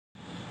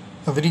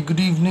A very good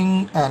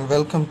evening and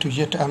welcome to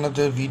yet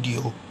another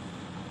video.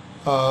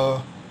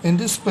 In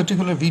this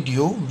particular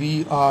video,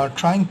 we are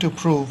trying to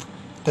prove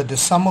that the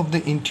sum of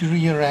the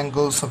interior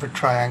angles of a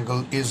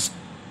triangle is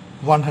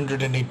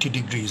 180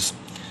 degrees.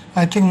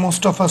 I think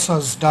most of us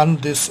has done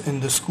this in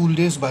the school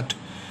days, but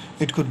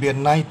it could be a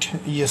night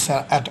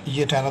at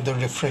yet another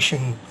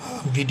refreshing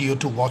video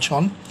to watch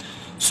on.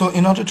 So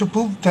in order to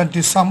prove that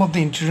the sum of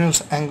the interior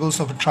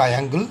angles of a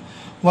triangle,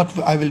 what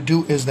I will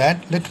do is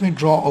that let me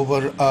draw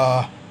over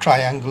a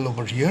triangle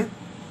over here.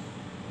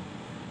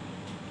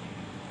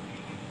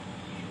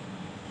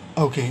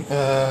 Okay,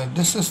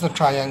 this is the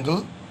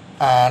triangle,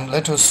 and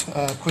let us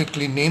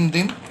quickly name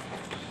them.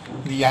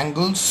 The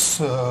angles,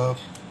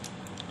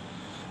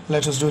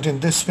 let us do it in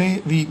this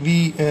way.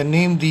 We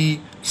name the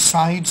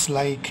sides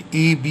like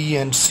A, B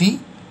and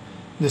C.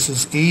 This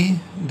is A,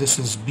 this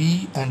is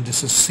B and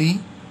this is C.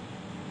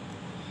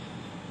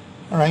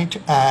 Right,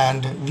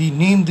 and we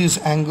name these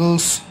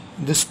angles,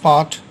 this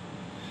part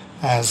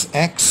as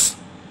X,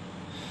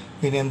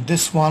 we name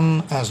this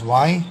one as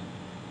Y,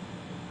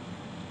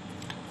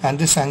 and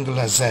this angle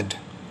as Z.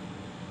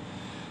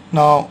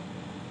 Now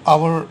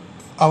our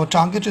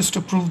target is to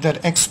prove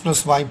that X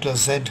plus Y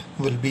plus Z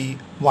will be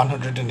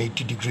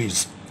 180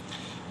 degrees.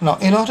 Now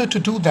in order to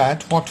do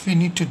that, what we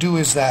need to do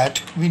is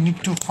that we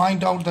need to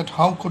find out that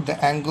how could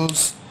the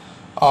angles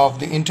of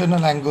the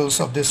internal angles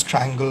of this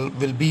triangle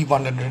will be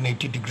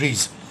 180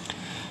 degrees.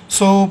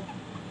 So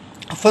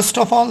first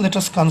of all, let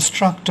us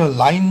construct a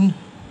line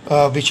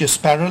which is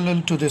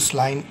parallel to this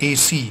line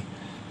AC.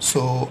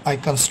 So I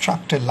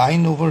construct a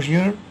line over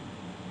here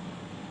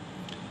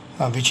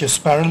which is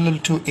parallel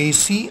to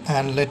AC,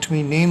 and let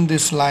me name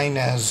this line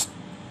as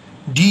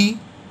D,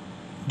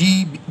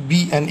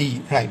 B and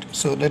E, right?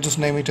 So let us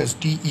name it as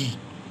DE.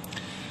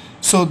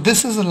 So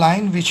this is a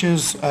line which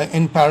is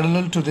in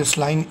parallel to this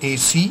line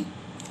AC,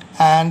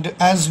 and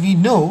as we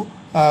know,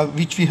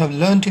 which we have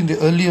learnt in the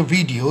earlier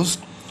videos,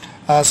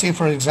 say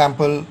for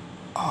example,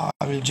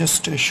 I will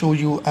just show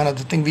you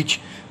another thing which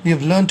we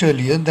have learnt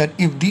earlier, that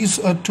if these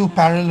are two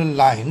parallel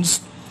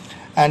lines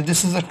and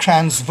this is a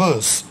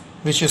transverse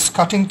which is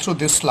cutting through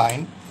this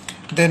line,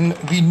 then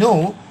we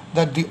know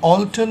that the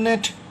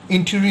alternate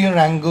interior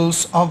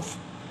angles of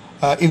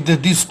if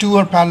these two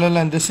are parallel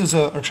and this is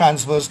a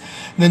transverse,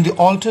 then the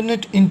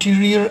alternate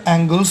interior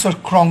angles are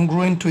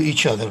congruent to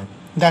each other.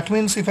 That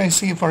means if I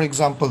see for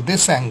example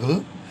this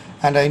angle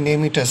and I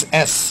name it as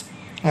S,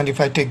 and if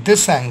I take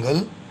this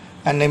angle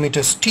and name it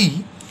as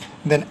T,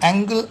 then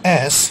angle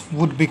S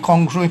would be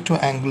congruent to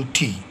angle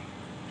T.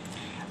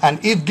 And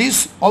if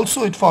this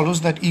also, it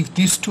follows that if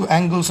these two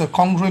angles are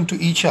congruent to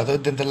each other,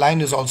 then the line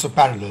is also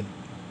parallel,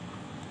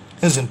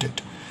 isn't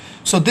it?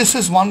 So this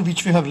is one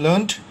which we have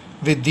learned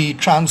with the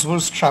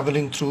transverse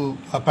traveling through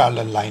a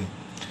parallel line.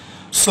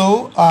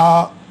 So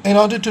in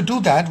order to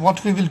do that,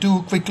 what we will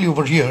do quickly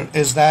over here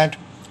is that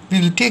we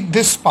will take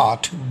this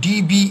part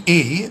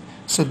DBA.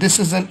 So this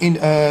is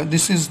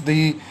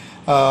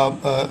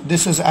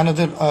this is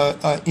another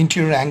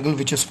interior angle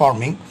which is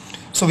forming.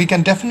 So we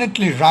can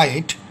definitely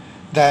write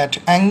that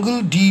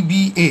angle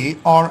DBA,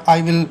 or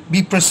I will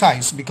be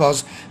precise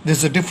because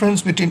there's a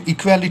difference between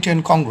equality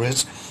and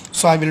congruence.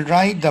 So I will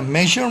write the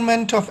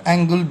measurement of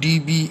angle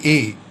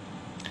DBA.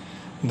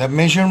 The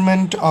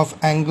measurement of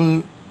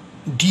angle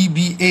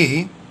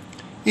DBA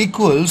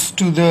equals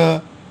to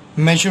the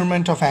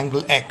measurement of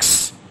angle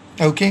X.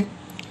 Okay.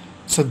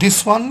 So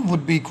this one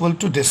would be equal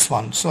to this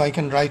one. So I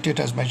can write it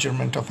as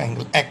measurement of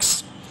angle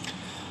X.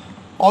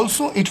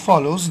 Also it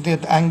follows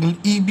that angle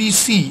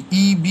EBC,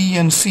 EB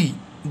and C,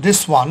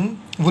 this one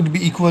would be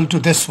equal to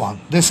this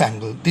one, this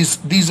angle.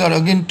 These are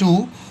again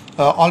two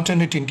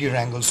alternate interior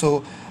angles.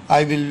 So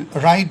I will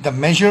write the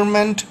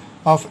measurement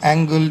of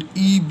angle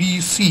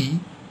EBC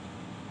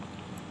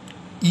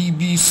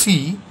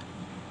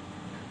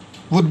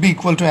would be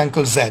equal to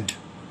angle Z,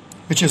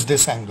 which is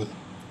this angle.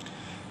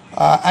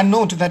 And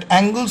note that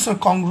angles are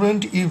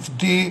congruent if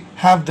they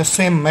have the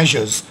same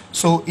measures.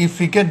 So if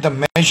we get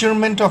the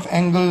measurement of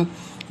angle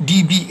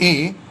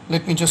DBA,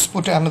 let me just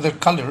put another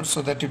color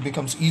so that it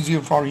becomes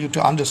easier for you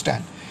to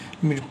understand.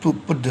 Let me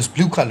put this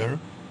blue color,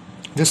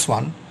 this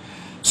one.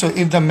 So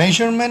if the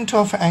measurement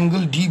of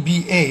angle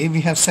DBA,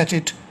 we have set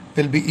it,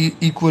 will be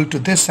equal to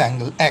this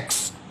angle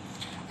X,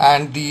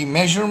 and the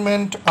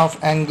measurement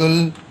of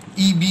angle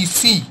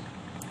EBC,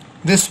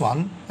 this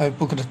one, I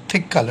put a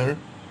thick color,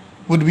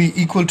 would be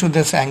equal to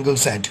this angle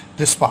Z,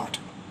 this part.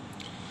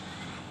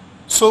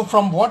 So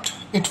from what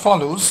it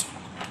follows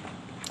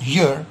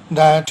here,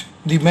 that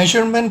the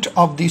measurement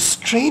of the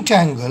straight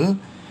angle,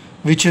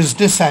 which is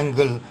this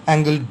angle,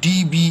 angle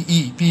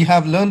DBE, we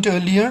have learnt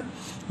earlier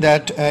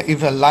that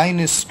if a line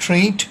is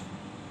straight,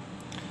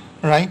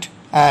 right,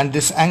 and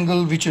this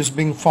angle which is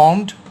being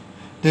formed,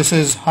 this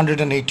is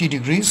 180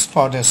 degrees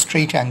for the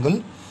straight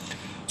angle.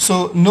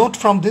 So note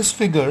from this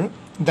figure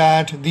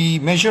that the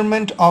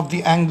measurement of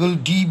the angle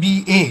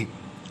DBA,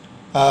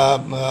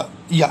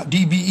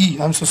 DBE,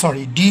 I'm so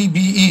sorry,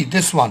 DBE,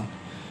 this one,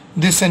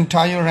 this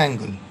entire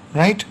angle,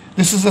 right?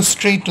 This is a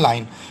straight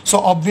line, so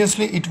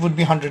obviously it would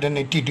be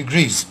 180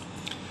 degrees.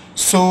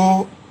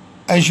 So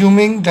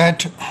assuming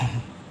that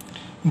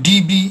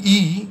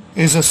DBE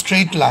is a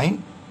straight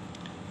line,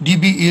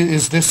 DBE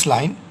is this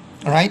line,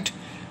 right?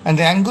 And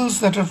the angles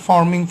that are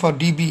forming for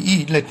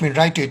DBE, let me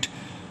write it,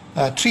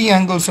 three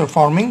angles are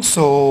forming.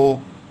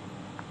 So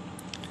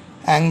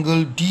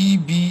angle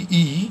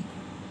DBE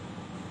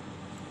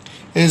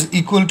is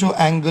equal to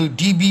angle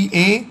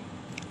DBA.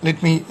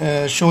 Let me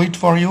show it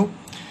for you.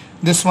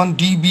 This one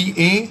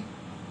DBA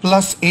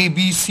plus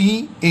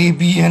ABC,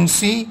 AB and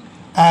C,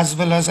 as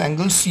well as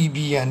angle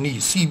CB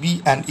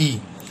and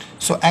E.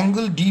 So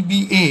angle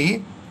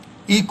DBA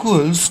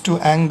equals to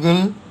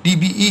angle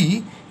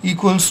DBE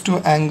equals to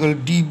angle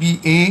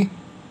DBA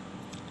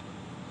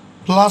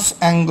plus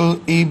angle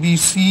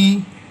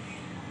ABC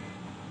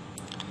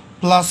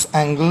plus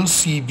angle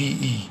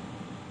CBE,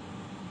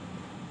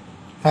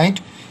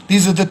 right?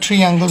 These are the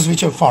three angles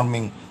which are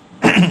forming.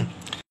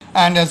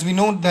 And as we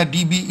know that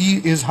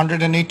DBE is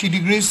 180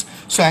 degrees,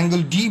 so angle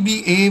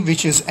DBA,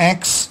 which is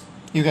X,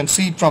 you can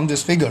see it from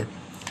this figure.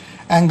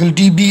 Angle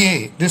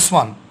DBA, this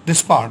one,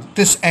 this part,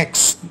 this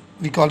X,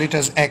 we call it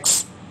as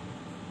X.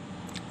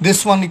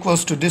 This one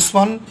equals to this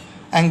one,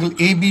 angle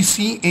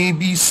ABC,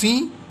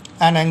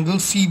 and angle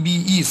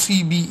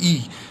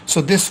CBE.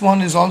 So this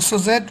one is also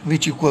Z,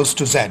 which equals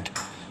to Z.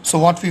 So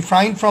what we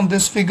find from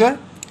this figure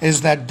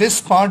is that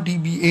this part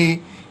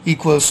DBA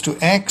equals to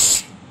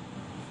X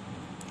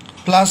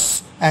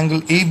plus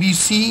angle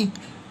ABC.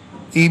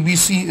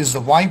 ABC is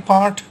the Y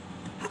part.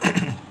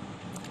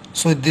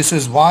 So this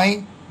is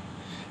Y,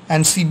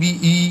 and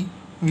CBE,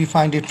 we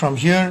find it from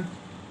here.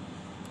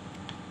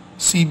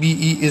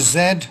 CBE is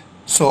Z.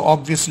 So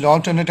obviously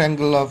alternate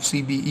angle of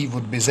CBE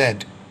would be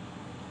Z.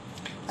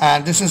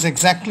 And this is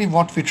exactly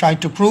what we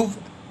tried to prove.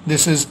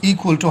 This is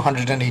equal to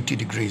 180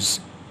 degrees.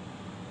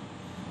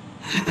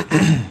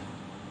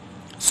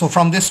 So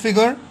from this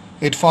figure,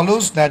 it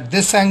follows that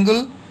this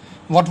angle,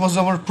 what was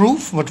our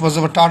proof? What was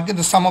our target?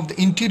 The sum of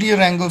the interior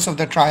angles of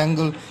the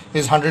triangle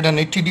is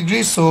 180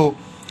 degrees. So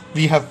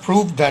we have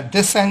proved that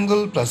this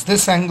angle plus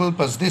this angle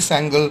plus this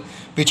angle,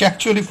 which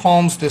actually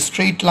forms the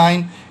straight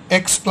line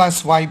X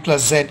plus Y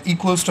plus Z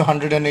equals to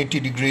 180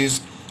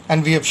 degrees.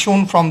 And we have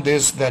shown from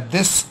this that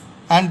this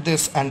and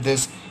this and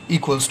this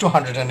equals to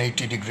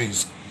 180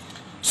 degrees.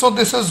 So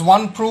this is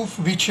one proof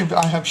which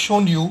I have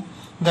shown you,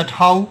 that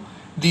how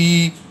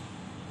the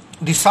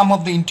sum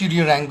of the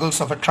interior angles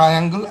of a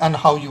triangle and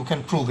how you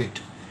can prove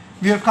it.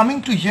 We are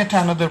coming to yet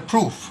another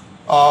proof.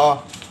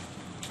 I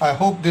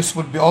hope this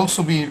would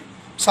also be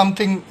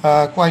something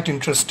quite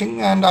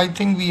interesting, and I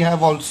think we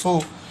have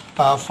also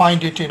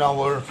find it in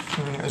our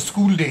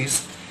school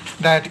days,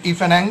 that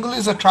if an angle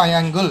is a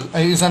triangle,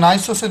 is an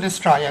isosceles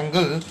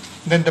triangle,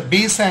 then the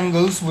base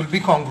angles will be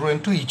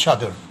congruent to each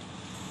other.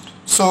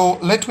 So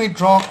let me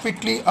draw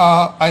quickly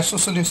an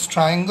isosceles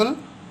triangle.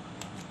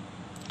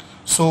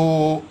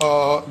 So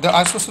the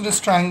isosceles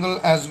triangle,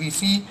 as we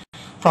see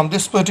from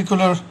this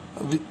particular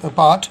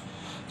part,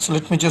 so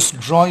let me just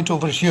draw it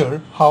over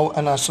here, how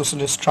an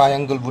isosceles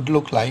triangle would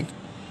look like.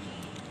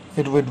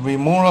 It would be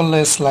more or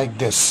less like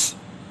this.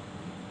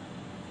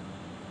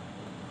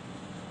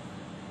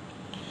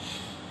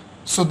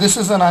 So this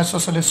is an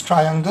isosceles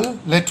triangle.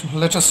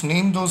 Let us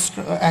name those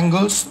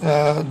angles,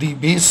 the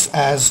base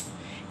as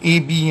A,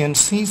 B and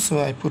C. So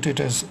I put it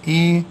as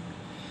A,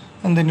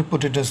 and then you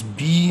put it as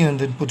B, and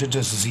then put it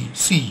as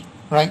C,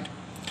 right?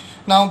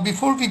 Now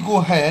before we go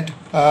ahead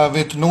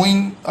with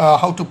knowing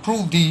how to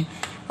prove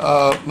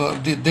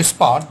this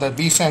part, that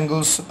base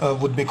angles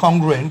would be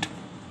congruent,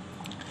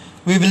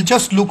 we will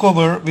just look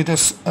over with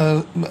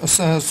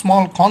a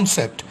small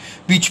concept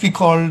which we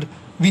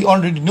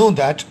already know,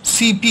 that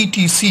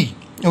CPTC.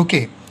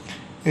 Okay,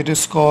 it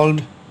is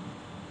called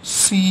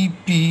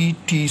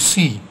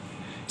CPTC.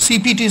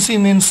 CPTC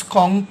means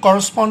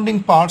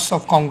corresponding parts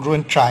of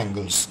congruent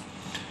triangles.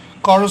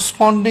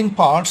 Corresponding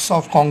parts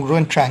of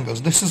congruent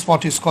triangles. This is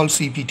what is called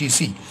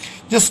CPTC.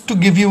 Just to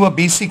give you a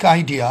basic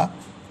idea,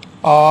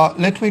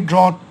 let me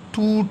draw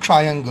two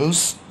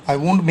triangles. I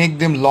won't make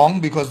them long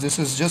because this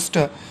is just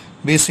a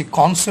basic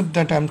concept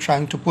that I'm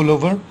trying to pull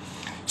over.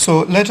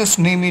 So let us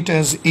name it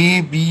as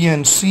A, B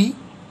and C,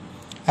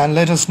 and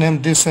let us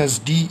name this as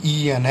D,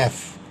 E and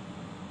F.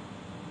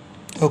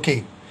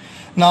 Okay,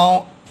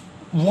 now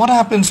what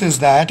happens is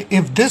that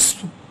if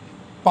this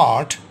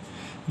part,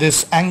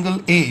 this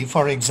angle A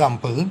for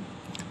example,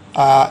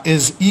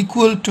 is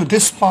equal to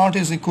this part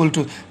is equal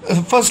to,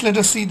 first let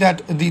us see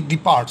that the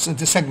parts,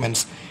 the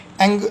segments,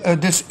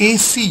 this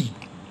AC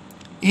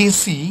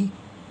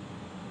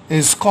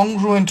is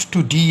congruent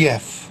to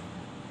DF.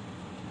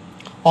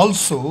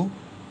 Also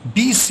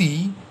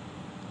BC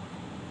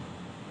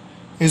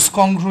is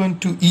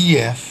congruent to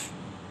EF.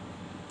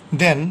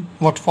 Then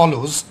what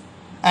follows,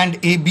 and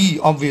AB,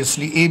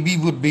 obviously AB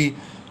would be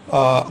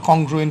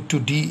congruent to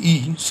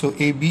DE. So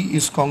AB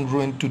is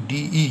congruent to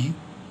DE.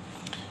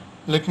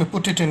 Let me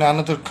put it in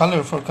another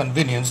color for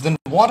convenience. Then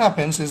what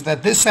happens is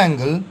that this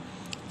angle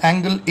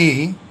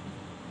A,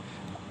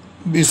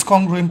 is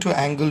congruent to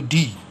angle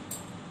D.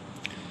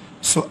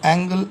 So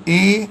angle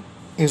A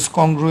is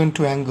congruent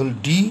to angle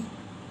D.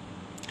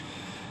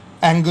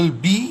 Angle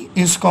B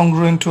is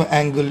congruent to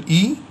angle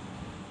E,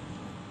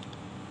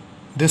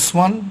 this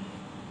one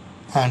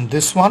and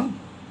this one.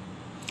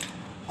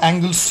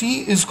 Angle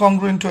C is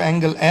congruent to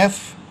angle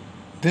F,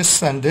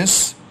 this and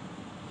this.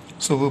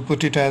 So we'll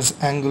put it as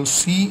angle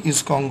C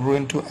is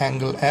congruent to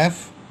angle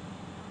F.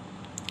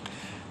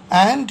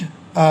 And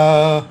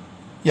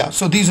yeah,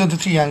 so these are the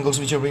three angles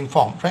which are being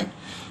formed, right?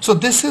 So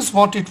this is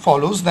what it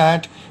follows,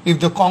 that if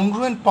the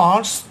congruent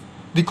parts,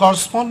 the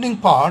corresponding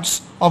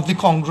parts of the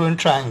congruent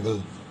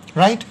triangle,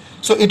 right?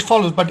 So it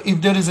follows, but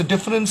if there is a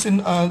difference in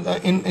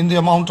the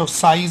amount of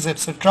size,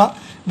 etc.,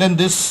 then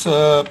this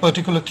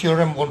particular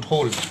theorem won't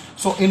hold.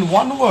 So in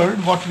one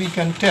word, what we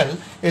can tell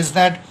is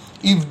that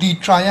if the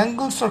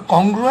triangles are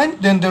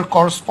congruent, then their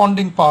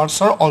corresponding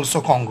parts are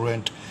also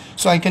congruent.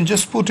 So I can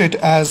just put it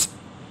as,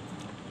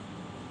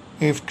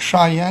 if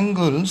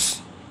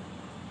triangles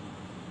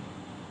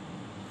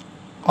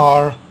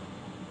are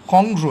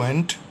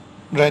congruent,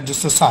 right, this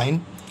is a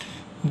sign,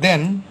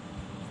 then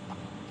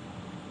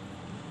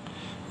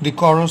the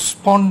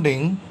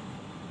corresponding,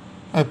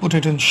 I put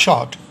it in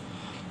short,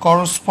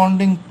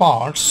 corresponding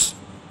parts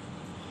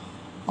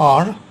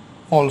are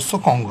also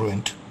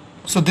congruent.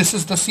 So this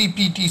is the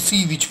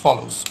CPTC which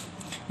follows.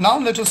 Now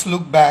let us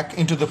look back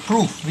into the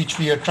proof which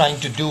we are trying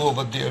to do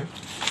over there,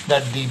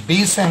 that the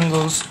base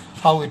angles,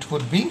 how it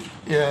would be,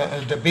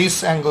 the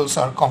base angles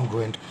are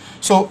congruent.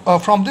 So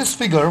from this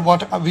figure,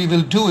 what we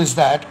will do is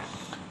that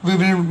we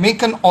will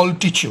make an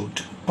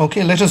altitude.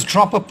 Okay, let us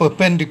drop a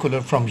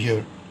perpendicular from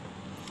here.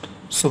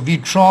 So we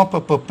drop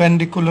a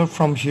perpendicular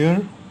from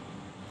here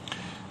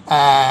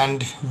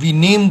and we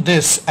name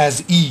this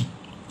as E,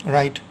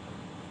 right?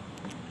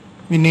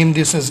 We name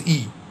this as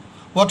E.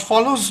 What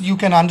follows, you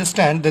can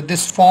understand that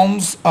this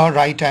forms a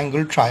right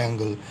angle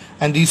triangle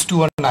and these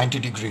two are 90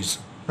 degrees,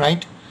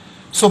 right?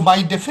 So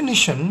by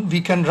definition,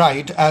 we can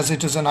write, as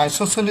it is an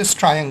isosceles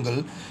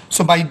triangle,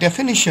 so by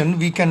definition,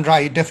 we can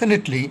write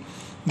definitely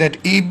that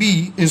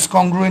AB is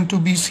congruent to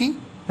BC,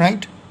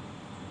 right?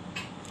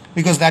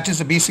 Because that is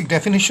the basic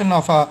definition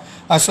of a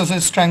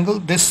isosceles triangle.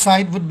 This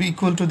side would be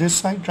equal to this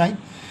side, right?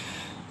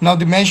 Now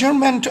the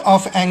measurement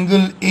of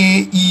angle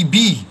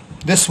AEB,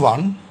 this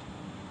one,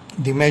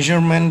 the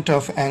measurement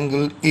of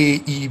angle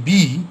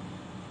AEB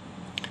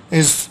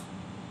is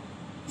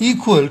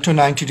equal to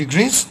 90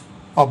 degrees,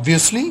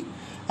 obviously,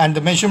 and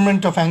the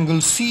measurement of angle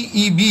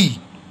CEB,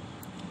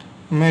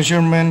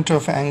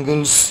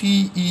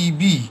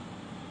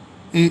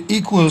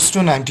 equals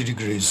to 90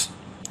 degrees.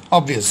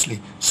 Obviously,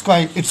 it's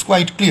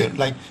quite clear,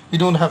 like we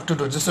don't have to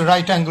do it. This is a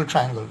right angle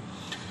triangle.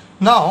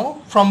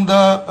 Now from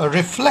the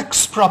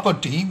reflex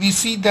property, we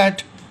see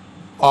that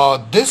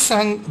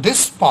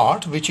this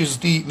part, which is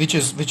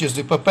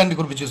the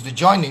perpendicular, which is the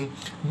joining,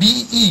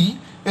 BE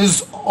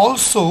is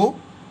also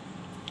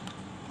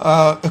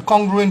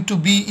congruent to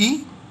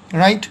BE,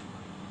 right?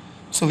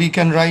 So we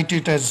can write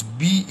it as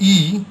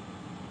BE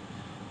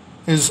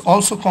is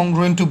also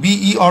congruent to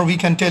BE, or we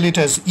can tell it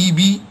as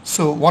EB.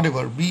 So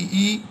whatever,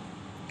 BE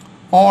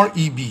or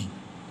EB.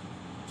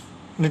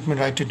 Let me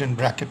write it in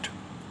bracket.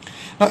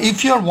 Now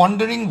if you are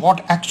wondering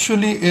what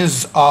actually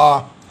is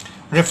a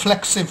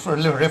reflex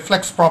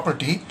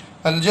property,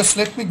 just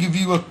let me give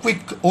you a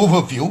quick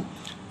overview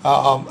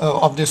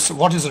of this.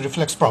 What is a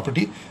reflex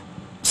property?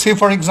 Say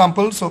for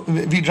example, so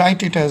we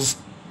write it as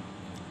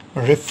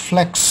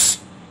reflex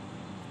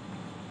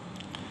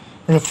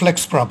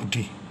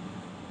property.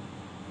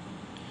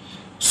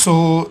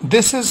 So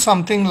this is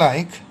something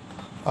like,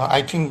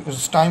 I think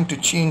it's time to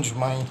change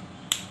my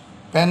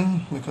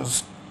pen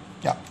because,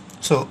 yeah.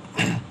 So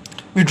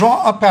we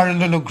draw a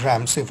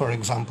parallelogram, say for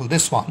example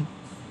this one.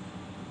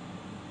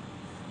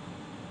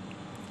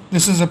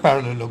 This is a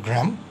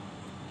parallelogram,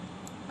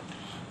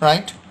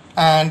 right?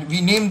 And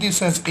we name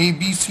this as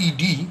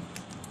ABCD.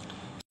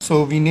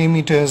 So we name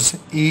it as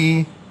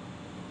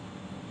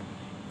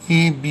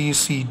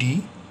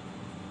ABCD,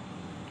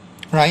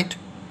 right?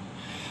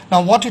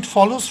 Now what it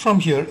follows from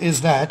here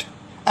is that,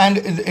 and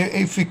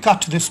if we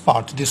cut this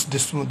part,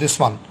 this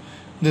one,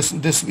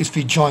 if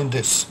we join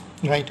this,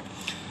 right?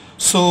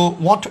 So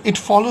what it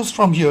follows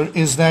from here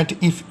is that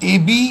if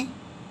AB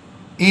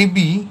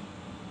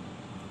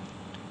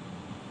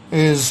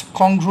is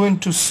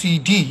congruent to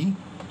CD,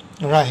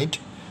 right,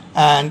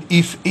 and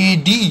if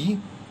AC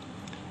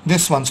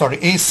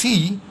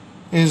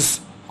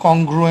is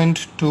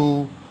congruent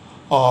to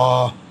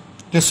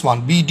this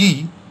one,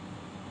 BD,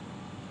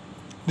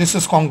 this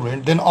is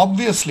congruent, then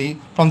obviously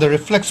from the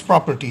reflex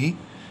property,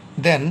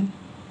 then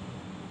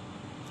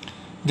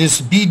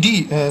this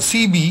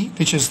CB,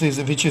 which is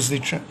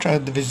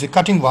the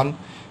cutting one,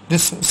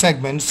 this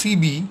segment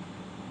CB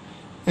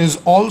is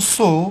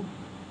also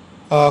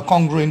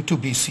congruent to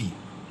BC.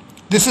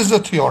 This is the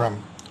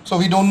theorem. So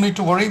we don't need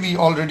to worry, we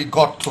already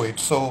got to it.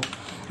 So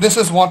this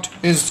is what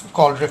is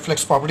called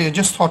reflex property. I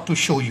just thought to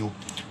show you.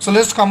 So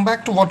let's come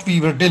back to what we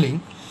were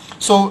dealing.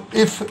 So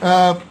if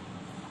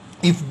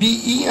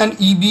BE and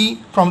EB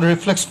from the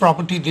reflex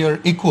property, they are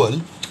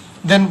equal,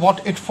 then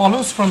what it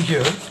follows from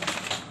here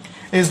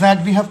is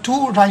that we have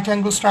two right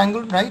angles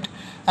triangle, right?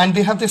 And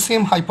they have the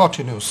same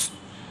hypotenuse.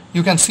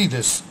 You can see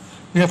this.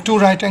 We have two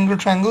right angle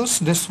triangles,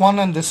 this one,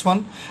 and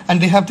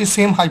they have the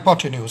same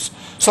hypotenuse.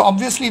 So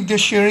obviously if they're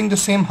sharing the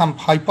same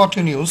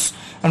hypotenuse,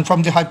 and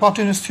from the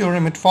hypotenuse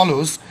theorem it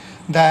follows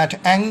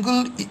that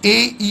angle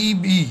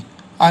AEB,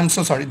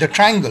 the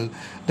triangle,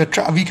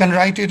 we can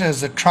write it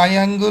as the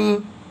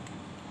triangle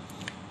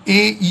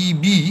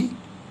AEB,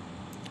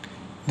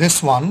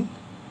 this one,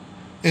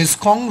 is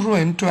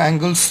congruent to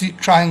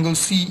triangle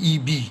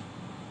CEB.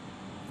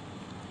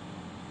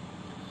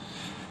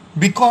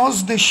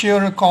 Because they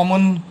share a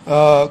common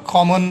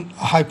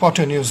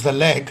hypotenuse, the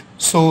leg,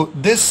 so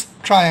this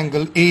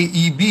triangle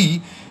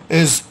AEB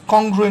is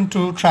congruent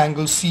to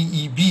triangle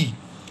CEB,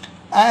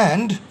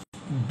 and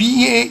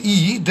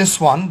BAE,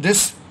 this one,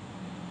 this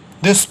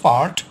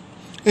part,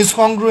 is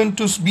congruent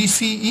to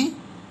BCE,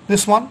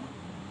 this one,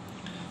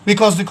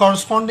 because the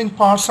corresponding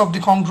parts of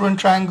the congruent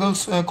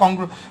triangles,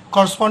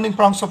 corresponding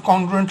parts of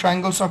congruent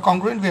triangles are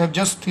congruent. We have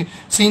just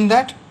seen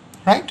that,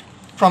 right,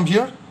 from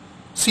here,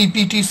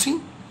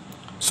 CPTC.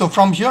 So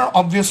from here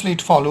obviously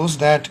it follows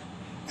that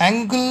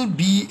angle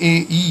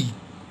BAE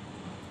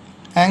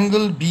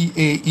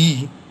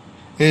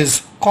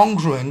is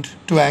congruent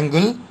to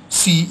angle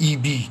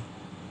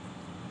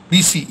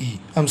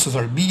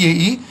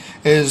BAE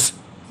is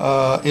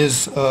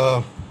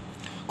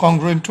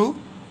congruent to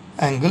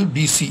angle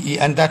BCE,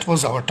 and that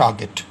was our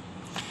target.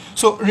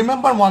 So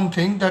remember one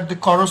thing, that the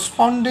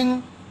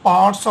corresponding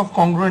parts of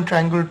congruent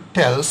triangle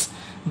tells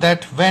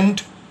that when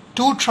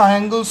two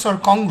triangles are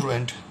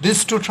congruent,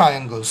 these two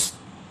triangles,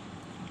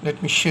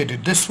 let me shade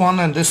it, this one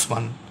and this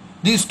one,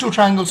 these two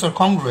triangles are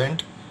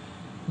congruent,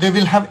 they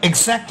will have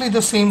exactly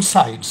the same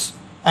sides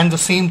and the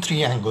same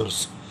three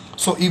angles.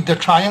 So if the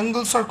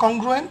triangles are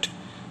congruent,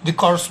 the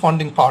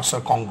corresponding parts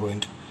are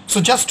congruent.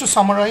 So just to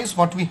summarize,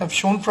 what we have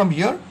shown from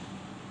here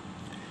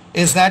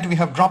is that we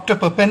have dropped a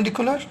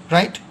perpendicular,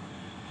 right?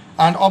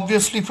 And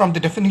obviously from the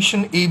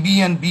definition,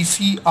 AB and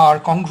BC are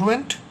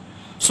congruent.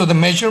 So the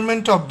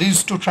measurement of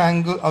these two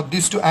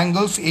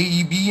angles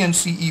AEB and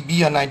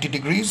CEB are 90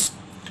 degrees.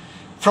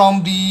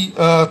 From the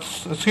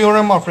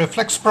theorem of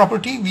reflex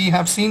property, we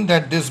have seen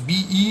that this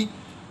BE,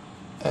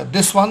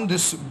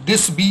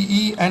 this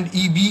BE and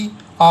EB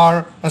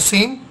are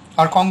same,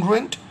 are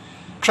congruent.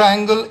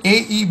 Triangle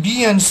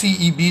AEB and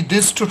CEB,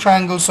 these two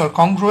triangles are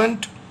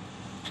congruent,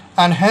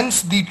 and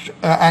hence the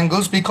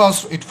angles,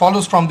 because it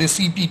follows from the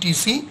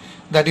CPTC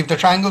that if the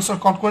triangles are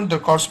congruent, the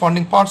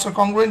corresponding parts are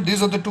congruent.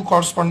 These are the two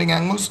corresponding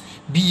angles,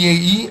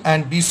 BAE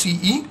and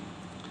BCE.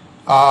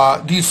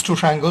 These two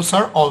triangles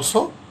are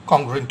also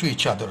congruent to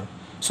each other.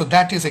 So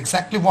that is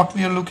exactly what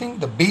we are looking.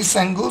 The base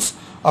angles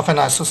of an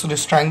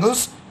isosceles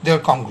triangles, they are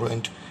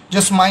congruent.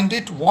 Just mind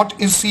it, what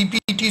is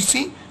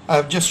CPTC? I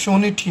have just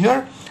shown it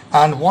here.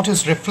 And what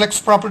is reflex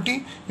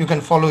property? You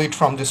can follow it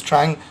from this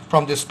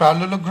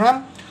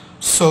parallelogram.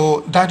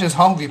 So that is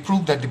how we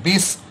prove that the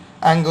base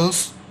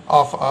angles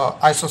of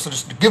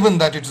isosceles, given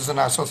that it is an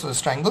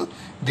isosceles triangle,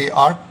 they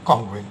are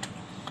congruent.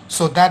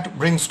 So that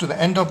brings to the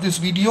end of this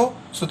video.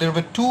 So there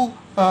were two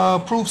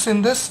proofs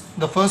in this,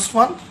 the first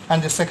one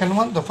and the second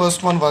one. The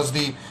first one was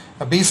the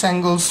base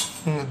angles,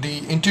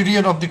 the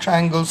interior of the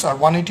triangles are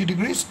 180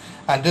 degrees,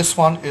 and this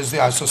one is the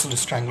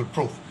isosceles triangle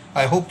proof.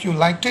 I hope you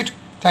liked it.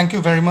 Thank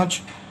you very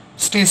much.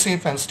 Stay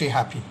safe and stay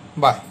happy.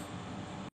 Bye.